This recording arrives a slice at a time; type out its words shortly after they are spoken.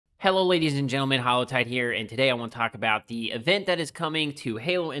Hello ladies and gentlemen, Hollowtide here, and today I want to talk about the event that is coming to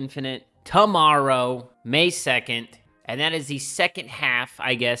Halo Infinite tomorrow, May 2nd, and that is the second half,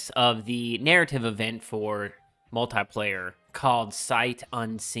 I guess, of the narrative event for multiplayer called Sight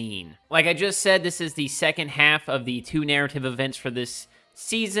Unseen. Like I just said, this is the second half of the two narrative events for this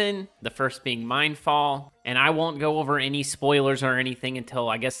season, the first being Mindfall, and I won't go over any spoilers or anything until,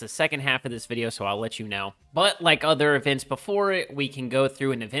 I guess, the second half of this video, so I'll let you know. But like other events before it, we can go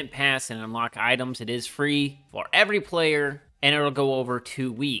through an event pass and unlock items. It is free for every player, and it'll go over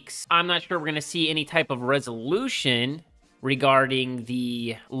 2 weeks. I'm not sure we're going to see any type of resolution regarding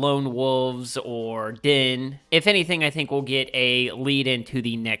the Lone Wolves or Den. If anything, I think we'll get a lead into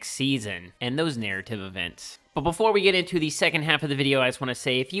the next season and those narrative events. But before we get into the second half of the video, I just want to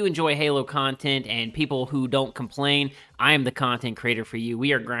say, if you enjoy Halo content and people who don't complain, I am the content creator for you.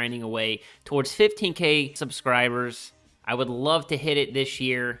 We are grinding away towards 15K subscribers. I would love to hit it this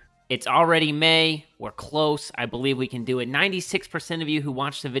year. It's already May. We're close. I believe we can do it. 96% of you who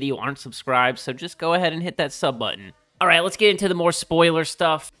watch the video aren't subscribed, so just go ahead and hit that sub button. All right, let's get into the more spoiler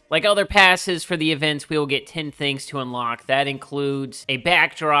stuff. Like other passes for the events, we will get 10 things to unlock. That includes a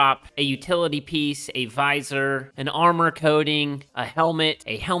backdrop, a utility piece, a visor, an armor coating, a helmet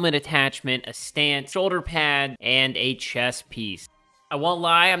attachment, a stance, shoulder pad, and a chest piece. I won't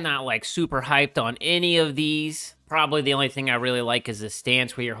lie, I'm not like super hyped on any of these. Probably the only thing I really like is the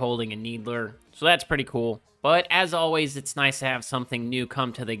stance where you're holding a needler. So that's pretty cool. But as always, it's nice to have something new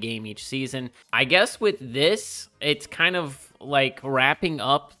come to the game each season. I guess with this, it's kind of like wrapping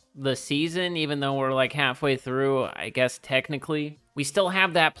up the season, even though we're like halfway through, I guess technically. We still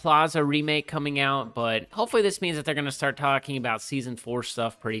have that Plaza remake coming out, but hopefully this means that they're going to start talking about Season 4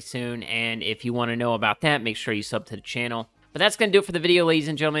 stuff pretty soon. And if you want to know about that, make sure you sub to the channel. But that's going to do it for the video, ladies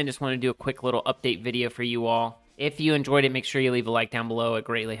and gentlemen. Just want to do a quick little update video for you all. If you enjoyed it, make sure you leave a like down below. It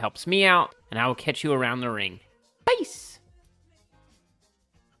greatly helps me out, and I will catch you around the ring. Peace!